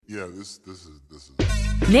Yeah, this is.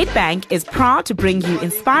 Nedbank is proud to bring you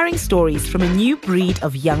inspiring stories from a new breed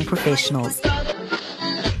of young professionals.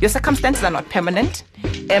 Your circumstances are not permanent.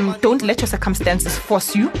 Don't let your circumstances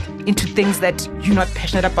force you into things that you're not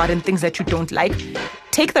passionate about and things that you don't like.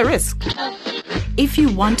 Take the risk. If you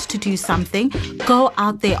want to do something, go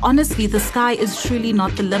out there. Honestly, the sky is truly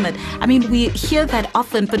not the limit. I mean, we hear that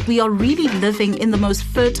often, but we are really living in the most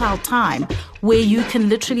fertile time where you can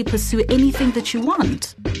literally pursue anything that you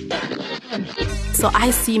want. So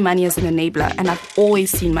I see money as an enabler, and I've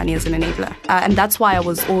always seen money as an enabler. And that's why I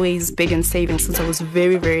was always big in saving since I was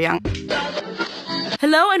very, very young.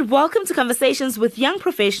 Hello and welcome to Conversations with Young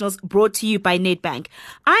Professionals, brought to you by Nedbank.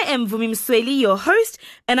 I am Vumi Msweli, your host,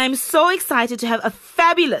 and I'm so excited to have a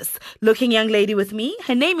fabulous looking young lady with me.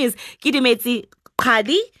 Her name is Kidimetse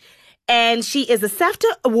Qhali, and she is a SAFTA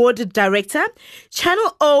Award Director,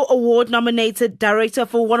 Channel O Award nominated director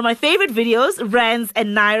for one of my favorite videos, Rands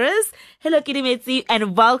and Nairas. Hello, Kidimetse,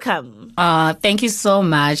 and welcome. Thank you so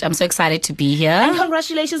much. I'm so excited to be here. And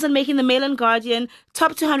congratulations on making the Mail and Guardian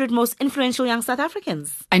top 200 most influential young South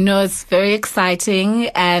Africans. I know, it's very exciting,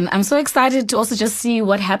 and I'm so excited to also just see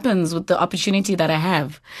what happens with the opportunity that I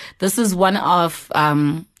have. This is one of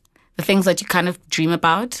the things that you kind of dream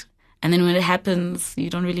about, and then when it happens, you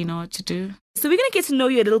don't really know what to do. So we're going to get to know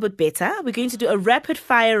you a little bit better. We're going to do a rapid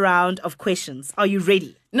fire round of questions. Are you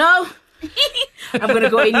ready? No. I'm going to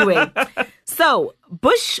go anyway. So,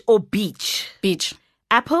 bush or beach? Beach.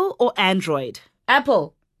 Apple or Android?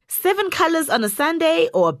 Apple. 7 colors on a Sunday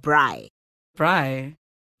or braai? Braai.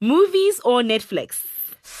 Movies or Netflix?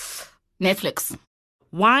 Netflix.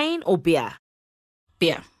 Wine or beer?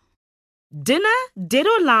 Beer. Dinner, dead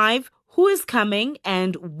or alive, who is coming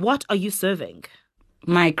and what are you serving?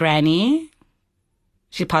 My granny.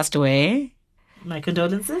 She passed away. My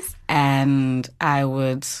condolences. And I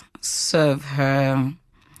would serve her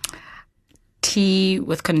tea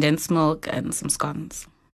with condensed milk and some scones.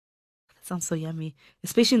 That sounds so yummy,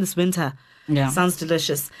 especially in this winter. Yeah. Sounds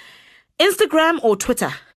delicious. Instagram or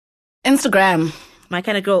Twitter? Instagram. My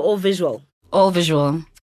kind of girl, all visual. All visual.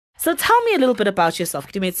 So tell me a little bit about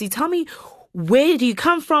yourself, Kidimetse. Tell me, where do you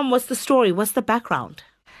come from? What's the story? What's the background?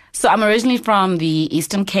 So I'm originally from the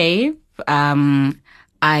Eastern Cape.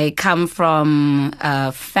 I come from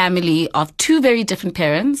a family of 2 very different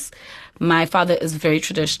parents. My father is very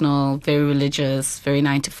traditional, very religious, very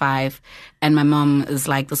 9 to 5. And my mom is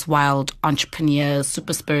like this wild entrepreneur,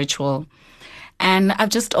 super spiritual. And I've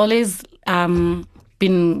just always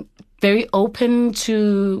been very open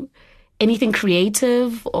to anything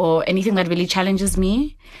creative or anything that really challenges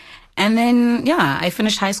me. And then, I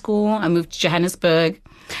finished high school. I moved to Johannesburg.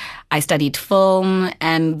 I studied film,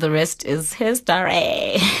 and the rest is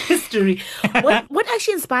history. History. What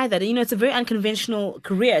actually inspired that? You know, it's a very unconventional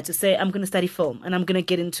career to say, I'm going to study film and I'm going to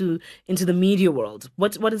get into the media world.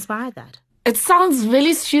 What inspired that? It sounds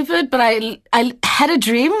really stupid, but I had a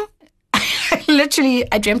dream.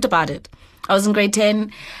 I dreamt about it. I was in grade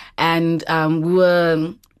 10, and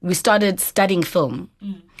we started studying film.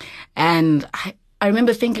 And I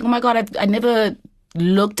remember thinking, oh my God, I never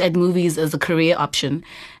looked at movies as a career option.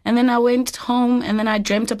 And then I went home and then I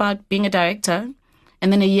dreamt about being a director.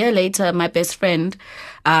 And then a year later, my best friend,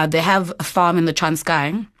 they have a farm in the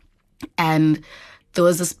Transkei, and there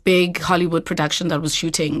was this big Hollywood production that was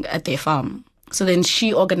shooting at their farm. So then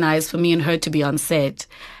she organized for me and her to be on set.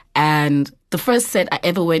 And the first set I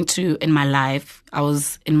ever went to in my life, I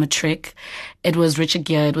was in Matric. It was Richard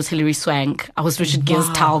Gere. It was Hilary Swank. I was Richard Gere's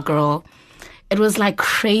towel girl. It was like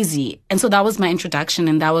crazy. And so that was my introduction.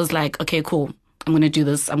 And that was like, okay, cool. I'm going to do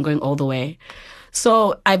this. I'm going all the way.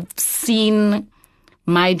 So I've seen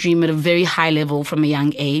my dream at a very high level from a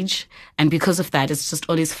young age. And because of that, it's just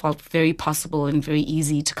always felt very possible and very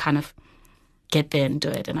easy to kind of get there and do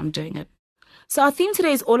it. And I'm doing it. So our theme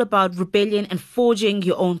today is all about rebellion and forging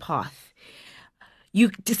your own path. You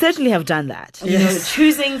certainly have done that. Yes. You know,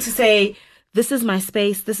 choosing to say, this is my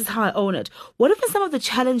space, this is how I own it. What have been some of the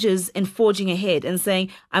challenges in forging ahead and saying,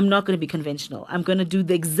 I'm not going to be conventional. I'm going to do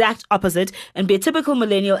the exact opposite and be a typical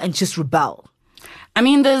millennial and just rebel? I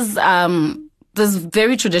mean, there's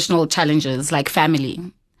very traditional challenges like family.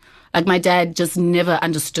 Like my dad just never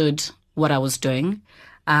understood what I was doing.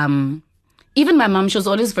 Even my mom, she was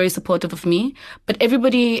always very supportive of me. But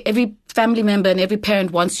every family member and every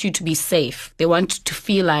parent wants you to be safe. They want to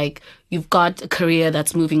feel like you've got a career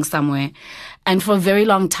that's moving somewhere. And for a very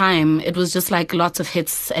long time, it was just like lots of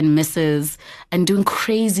hits and misses and doing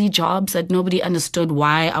crazy jobs that nobody understood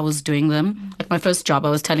why I was doing them. Like my first job, I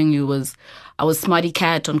was telling you, I was Smarty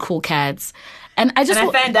Cat on Cool Cats. And I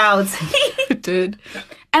found out. Dude.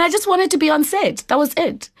 And I just wanted to be on set. That was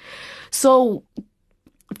it. So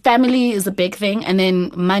family is a big thing, and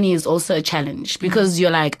then money is also a challenge because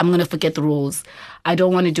you're like, I'm going to forget the rules. I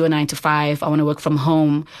don't want to do a 9 to 5. I want to work from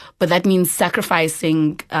home. But that means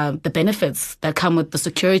sacrificing the benefits that come with the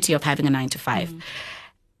security of having a 9 to 5.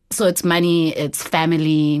 So it's money, it's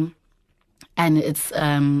family, and it's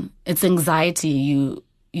anxiety.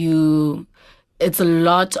 It's a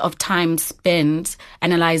lot of time spent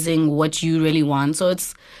analyzing what you really want. So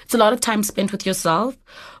it's a lot of time spent with yourself,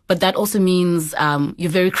 but that also means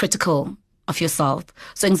you're very critical of yourself.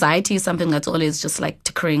 So anxiety is something that's always just like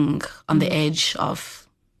tickering on the edge of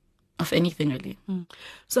anything, really.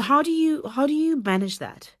 So how do you manage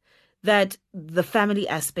that? That the family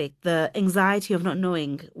aspect, the anxiety of not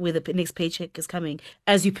knowing where the next paycheck is coming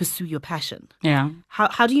as you pursue your passion. Yeah.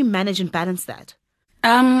 How do you manage and balance that?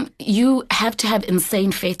 You have to have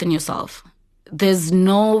insane faith in yourself. There's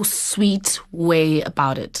no sweet way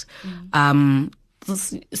about it.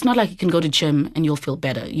 It's not like you can go to gym and you'll feel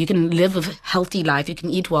better. You can live a healthy life. You can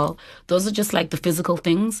eat well. Those are just like the physical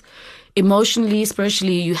things. Emotionally,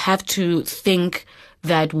 spiritually, you have to think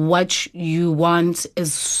that what you want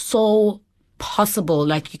is so possible,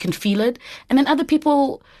 like you can feel it. And then to other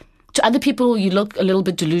people, you look a little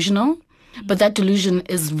bit delusional, but that delusion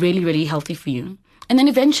is really, really healthy for you. And then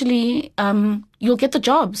eventually, you'll get the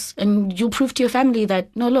jobs and you'll prove to your family that,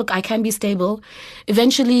 no, look, I can be stable.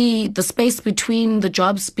 Eventually, the space between the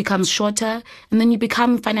jobs becomes shorter and then you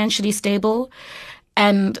become financially stable.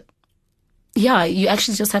 And yeah, you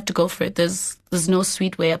actually just have to go for it. There's no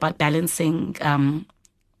sweet way about balancing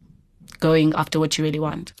going after what you really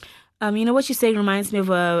want. You know what you're saying reminds me of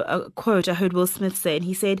a quote I heard Will Smith say, and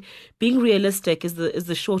he said, "Being realistic is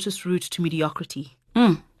the shortest route to mediocrity."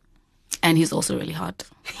 And he's also really hard.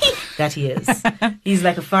 That he is. He's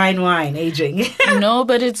like a fine wine aging. No,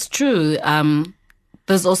 but it's true.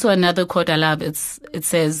 There's also another quote I love. It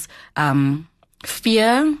says,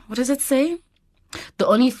 fear. What does it say? The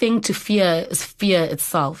only thing to fear is fear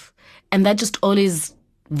itself. And that just always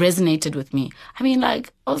resonated with me. I mean,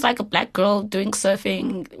 like, I was like a black girl doing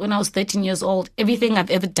surfing when I was 13 years old. Everything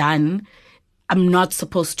I've ever done, I'm not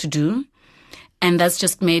supposed to do. And that's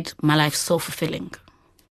just made my life so fulfilling.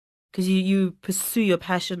 Because you pursue your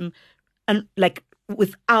passion and like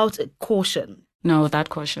without caution. No, without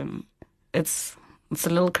caution. It's a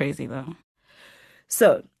little crazy though.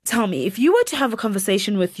 So tell me, if you were to have a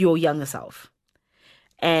conversation with your younger self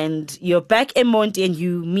and you're back in Monty and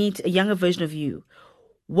you meet a younger version of you,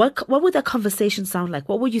 what would that conversation sound like?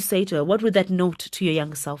 What would you say to her? What would that note to your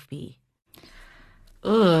younger self be?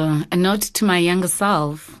 A note to my younger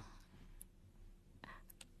self.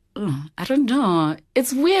 I don't know.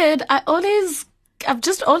 It's weird. I've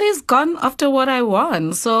just always gone after what I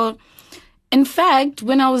want. So, in fact,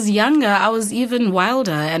 when I was younger, I was even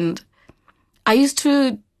wilder. And I used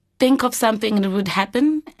to think of something and it would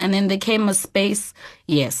happen. And then there came a space.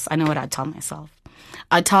 Yes, I know what I'd tell myself.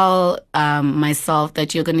 I tell myself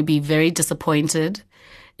that you're going to be very disappointed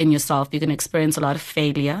in yourself. You're going to experience a lot of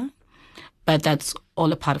failure. But that's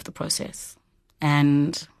all a part of the process.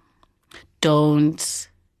 And don't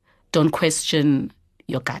question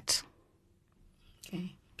your gut.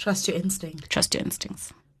 Okay. Trust your instinct. Trust your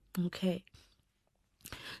instincts. Okay.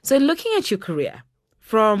 So looking at your career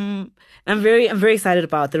I'm very excited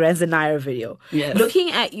about the Ranza Naira video. Yes.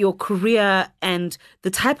 Looking at your career and the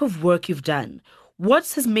type of work you've done, what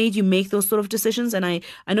has made you make those sort of decisions? And I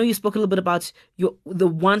know you spoke a little bit about the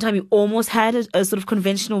one time you almost had a sort of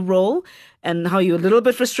conventional role and how you were a little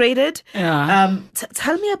bit frustrated. Yeah.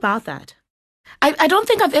 Tell me about that. I don't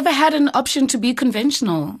think I've ever had an option to be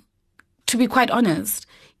conventional, to be quite honest.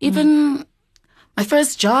 Even my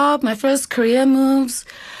first job, my first career moves.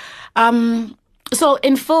 So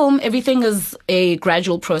in film, everything is a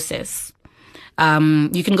gradual process.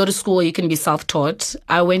 You can go to school, you can be self-taught.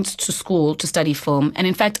 I went to school to study film. And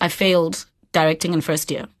in fact, I failed directing in first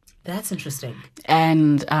year. That's interesting.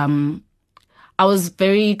 And I was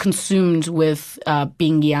very consumed with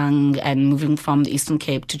being young and moving from the Eastern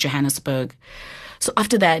Cape to Johannesburg. So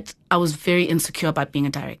after that, I was very insecure about being a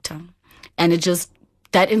director. And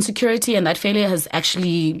that insecurity and that failure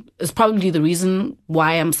is probably the reason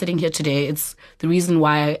why I'm sitting here today. It's the reason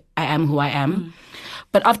why I am who I am.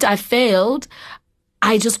 But after I failed,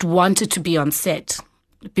 I just wanted to be on set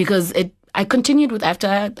because I continued with after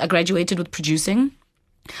I graduated with producing,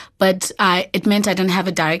 but it meant I didn't have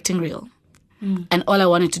a directing reel. And all I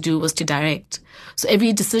wanted to do was to direct. So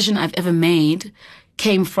every decision I've ever made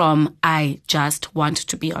came from, I just want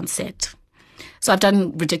to be on set. So I've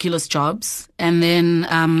done ridiculous jobs. And then...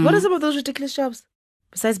 what are some of those ridiculous jobs?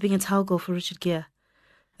 Besides being a towel girl for Richard Gere.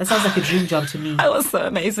 That sounds like a dream job to me. That was so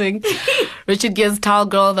amazing. Richard Gere's Towel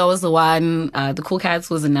Girl, that was the one. The Cool Cats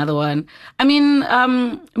was another one. I mean,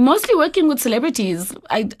 mostly working with celebrities.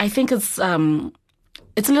 I think it's a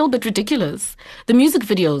little bit ridiculous. The music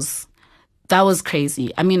videos, that was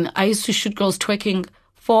crazy. I mean, I used to shoot girls twerking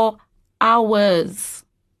for hours.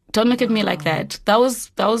 Don't look at me like that. That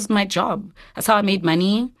was my job. That's how I made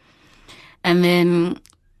money. And then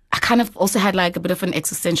I kind of also had like a bit of an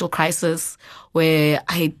existential crisis where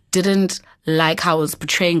I didn't like how I was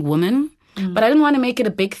portraying women. But I didn't want to make it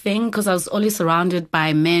a big thing because I was always surrounded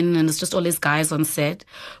by men and it's just always guys on set.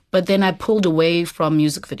 But then I pulled away from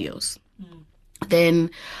music videos. Then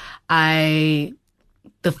the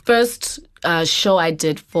first show I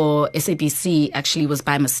did for SABC actually was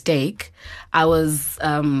by mistake. I was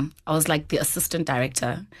like the assistant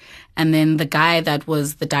director. And then the guy that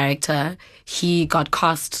was the director, he got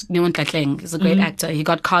cast, Niwan Katleng, he's a great actor. He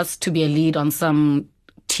got cast to be a lead on some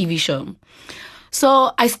TV show.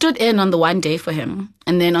 So I stood in on the one day for him.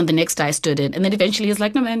 And then on the next day I stood in. And then eventually he's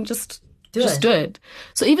like, no man, just do it.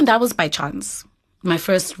 So even that was by chance, my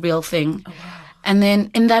first real thing. Oh, wow. And then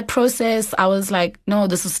in that process, I was like, no,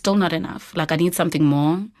 this is still not enough. Like I need something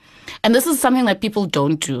more. And this is something that people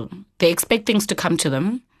don't do. They expect things to come to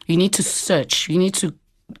them. You need to search. You need to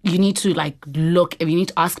like look. You need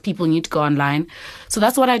to ask people. You need to go online. So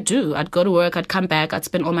that's what I'd do. I'd go to work. I'd come back. I'd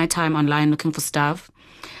spend all my time online looking for stuff.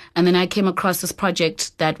 And then I came across this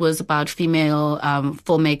project that was about female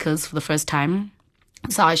filmmakers for the first time.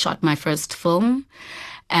 So I shot my first film.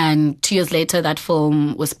 And 2 years later, that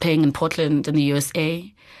film was playing in Portland in the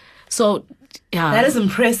USA. So, yeah. That is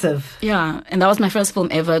impressive. Yeah. And that was my first film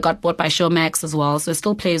ever. It got bought by Showmax as well. So it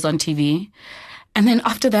still plays on TV. And then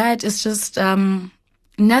after that, it's just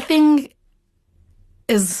nothing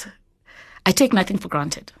is... I take nothing for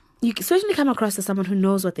granted. You certainly come across as someone who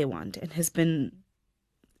knows what they want and has been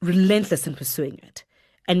relentless in pursuing it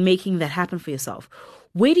and making that happen for yourself.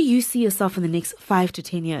 Where do you see yourself in the next 5 to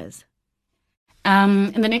 10 years?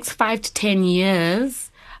 In the next 5 to 10 years,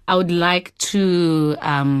 I would like to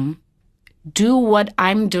do what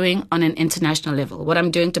I'm doing on an international level, what I'm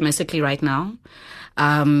doing domestically right now,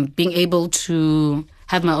 being able to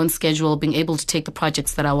have my own schedule, being able to take the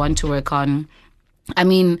projects that I want to work on. I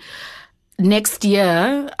mean, next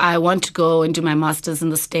year, I want to go and do my master's in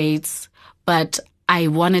the States, but I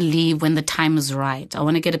want to leave when the time is right. I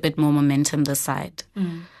want to get a bit more momentum this side.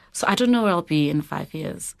 So I don't know where I'll be in 5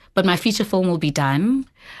 years. But my feature film will be done.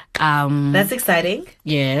 That's exciting.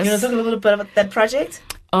 Yes. You want to talk a little bit about that project?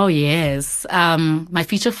 Oh, yes. My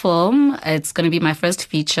feature film, it's going to be my first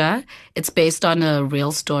feature. It's based on a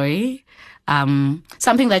real story.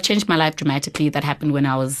 Something that changed my life dramatically that happened when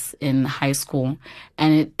I was in high school.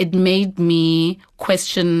 And it made me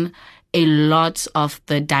question a lot of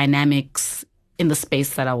the dynamics in the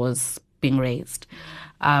space that I was being raised.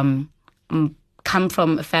 Come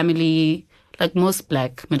from a family, like most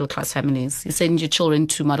black middle-class families, you send your children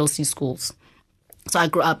to Model C schools. So I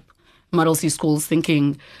grew up Model C schools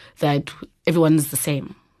thinking that everyone is the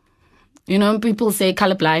same. You know, people say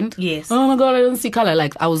colorblind. Yes. Oh my God, I don't see color.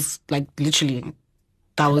 Like I was like literally,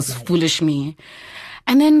 that was foolish me.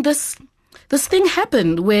 And then this thing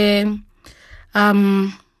happened where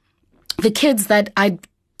the kids that I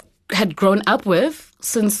had grown up with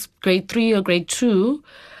since grade 3 or grade 2,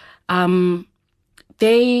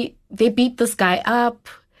 they beat this guy up,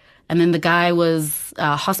 and then the guy was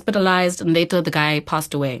hospitalized, and later the guy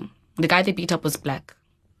passed away. The guy they beat up was black.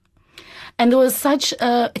 And there was such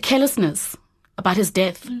a carelessness about his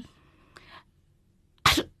death.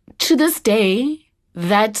 To this day,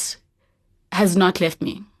 that has not left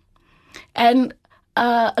me. And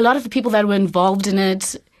a lot of the people that were involved in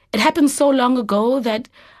it happened so long ago that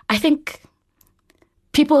I think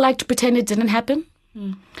people like to pretend it didn't happen.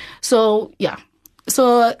 So, yeah.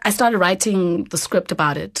 So I started writing the script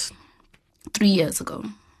about it 3 years ago.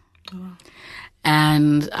 Oh.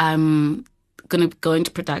 And I'm going to go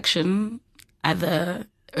into production either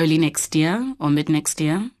early next year or mid next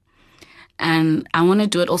year. And I want to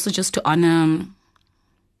do it also just to honor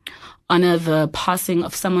the passing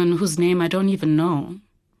of someone whose name I don't even know.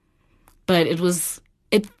 But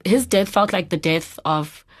his death felt like the death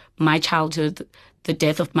of my childhood, the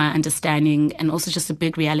death of my understanding, and also just a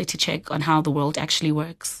big reality check on how the world actually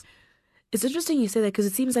works. It's interesting you say that because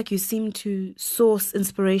it seems like you seem to source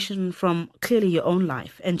inspiration from clearly your own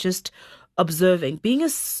life and just observing. Being a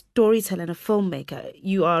storyteller and a filmmaker,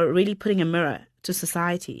 you are really putting a mirror to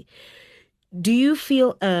society. Do you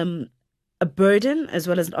feel a burden as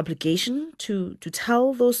well as an obligation to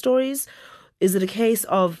tell those stories? Is it a case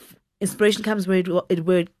of inspiration comes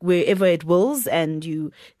wherever it wills, and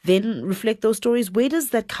you then reflect those stories. Where does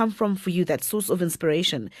that come from for you, that source of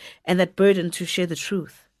inspiration and that burden to share the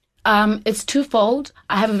truth? It's twofold.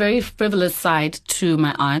 I have a very frivolous side to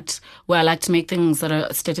my art where I like to make things that are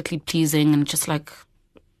aesthetically pleasing and just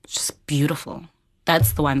beautiful.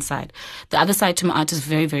 That's the one side. The other side to my art is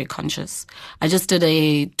very, very conscious. I just did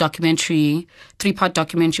a documentary, 3-part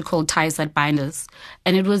documentary called Ties That Bind Us.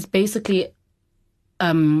 And it was basically,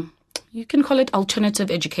 you can call it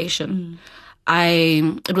alternative education.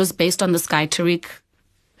 It was based on this guy, Tariq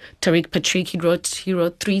Patrick. He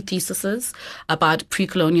wrote 3 theses about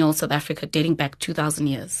pre-colonial South Africa dating back 2,000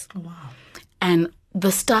 years. Oh, wow. And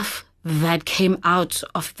the stuff that came out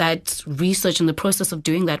of that research and the process of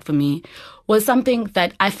doing that for me was something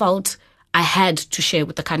that I felt I had to share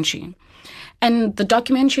with the country. And the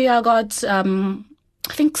documentary, I got, I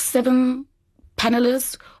think 7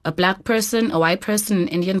 panelists: a black person, a white person, an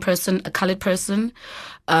Indian person, a colored person,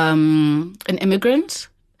 an immigrant,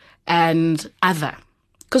 and other.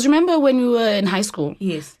 Because remember when we were in high school?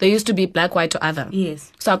 Yes. There used to be black, white, or other.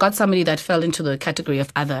 Yes. So I got somebody that fell into the category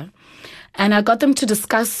of other. And I got them to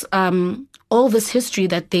discuss all this history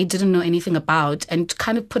that they didn't know anything about and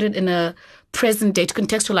kind of put it in a present day, to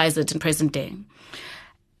contextualize it in present day.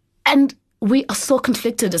 And we are so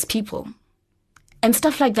conflicted as people. And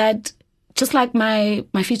stuff like that, just like my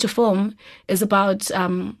feature film, is about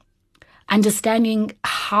understanding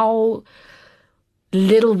how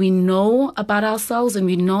little we know about ourselves and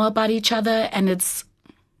we know about each other. And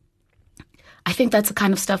I think that's the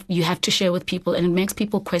kind of stuff you have to share with people, and it makes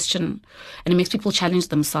people question and it makes people challenge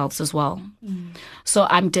themselves as well. So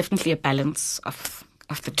I'm definitely a balance of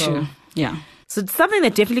the two. Yeah. So something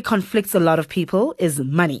that definitely conflicts a lot of people is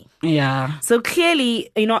money. Yeah. So clearly,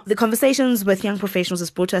 the Conversations with Young Professionals is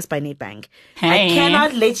brought to us by Nedbank. Hey. I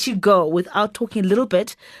cannot let you go without talking a little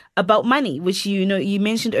bit about money, which you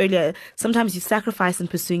mentioned earlier. Sometimes you sacrifice in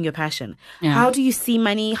pursuing your passion. Yeah. How do you see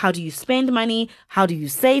money? How do you spend money? How do you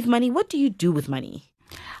save money? What do you do with money?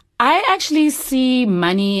 I actually see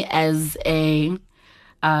money as a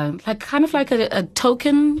a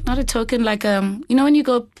token, not a token, when you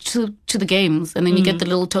go to the games and then you get the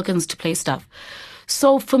little tokens to play stuff.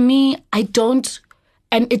 So for me, I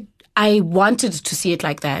wanted to see it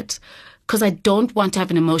like that because I don't want to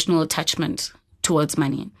have an emotional attachment towards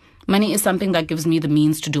money. Money is something that gives me the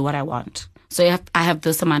means to do what I want. So if I have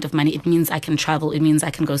this amount of money, it means I can travel. It means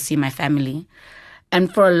I can go see my family.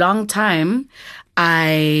 And for a long time,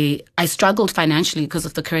 I struggled financially because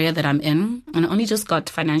of the career that I'm in, and I only just got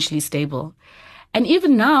financially stable. And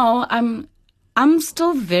even now, I'm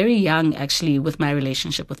still very young, actually, with my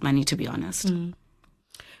relationship with money, to be honest.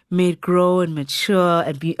 May it grow and mature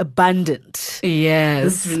and be abundant. Yes.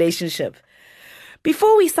 This relationship.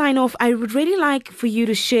 Before we sign off, I would really like for you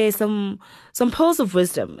to share some pearls of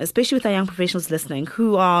wisdom, especially with our young professionals listening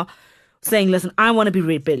who are saying, listen, I want to be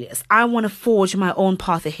rebellious. I want to forge my own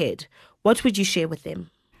path ahead. What would you share with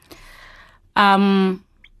them?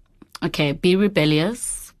 Okay, be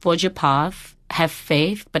rebellious, forge your path, have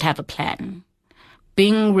faith, but have a plan.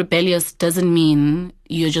 Being rebellious doesn't mean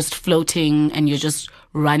you're just floating and you're just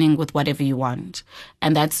running with whatever you want.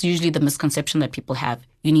 And that's usually the misconception that people have.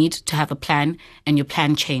 You need to have a plan, and your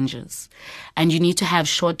plan changes. And you need to have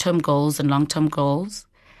short-term goals and long-term goals.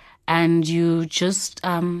 And you just,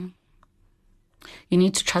 you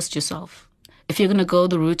need to trust yourself. If you're going to go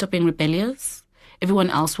the route of being rebellious, everyone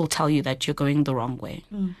else will tell you that you're going the wrong way.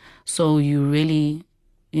 So you need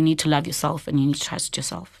to love yourself and you need to trust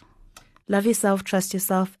yourself. Love yourself, trust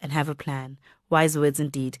yourself, and have a plan. Wise words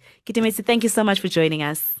indeed. Kitumesi, thank you so much for joining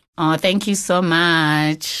us. Oh, thank you so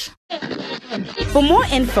much. For more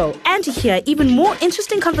info and to hear even more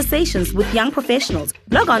interesting conversations with young professionals,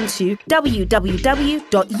 log on to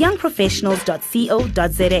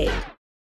www.youngprofessionals.co.za.